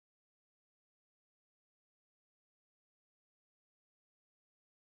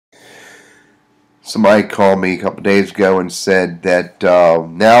Somebody called me a couple days ago and said that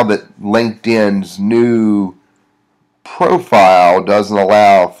now that LinkedIn's new profile doesn't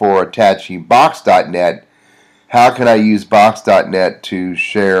allow for attaching Box.net, how can I use Box.net to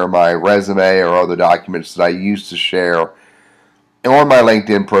share my resume or other documents that I used to share on my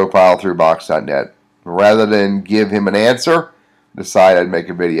LinkedIn profile through Box.net? Rather than give him an answer, decided I'd make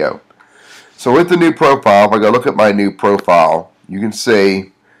a video. So with the new profile, if I go look at my new profile, you can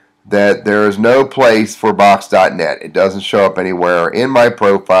see that there is no place for Box.net. It doesn't show up anywhere in my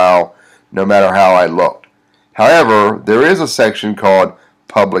profile, no matter how I looked. However, there is a section called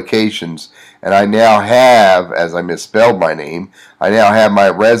Publications, and I now have, as I misspelled my name, I now have my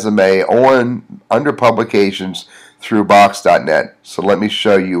resume under Publications through Box.net. So let me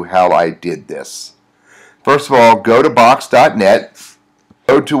show you how I did this. First of all, go to Box.net,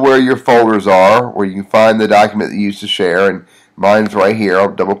 go to where your folders are, where you can find the document that you used to share, and mine's right here.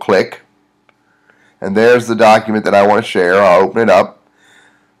 I'll double click, and there's the document that I want to share. I'll open it up.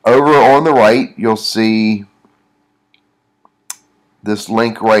 Over on the right, you'll see this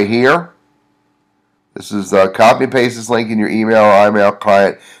link right here. This is copy and paste this link in your email or email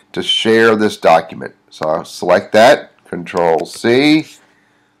client to share this document. So I'll select that, Control C.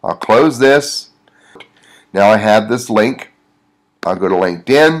 I'll close this. Now I have this link. I'll go to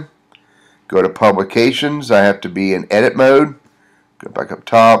LinkedIn, go to Publications. I have to be in edit mode. Go back up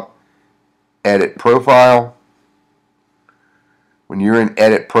top, edit profile. When you're in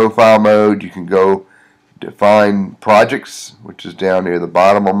edit profile mode, you can go define projects, which is down near the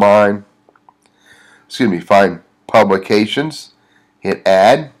bottom of mine. Find Publications, hit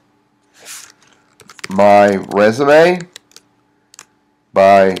add. My resume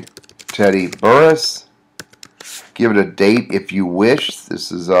by Teddy Burris. Give it a date if you wish.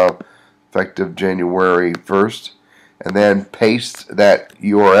 This is effective January 1st. And then paste that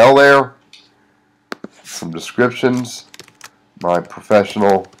URL there. Some descriptions. My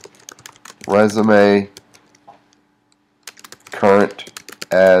professional resume, current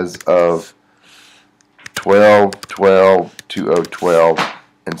as of 12/12/2012,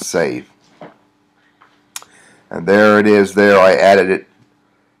 and save. And there it is there. I added it.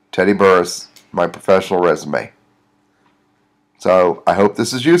 Teddy Burris, my professional resume. So I hope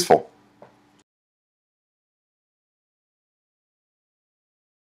this is useful.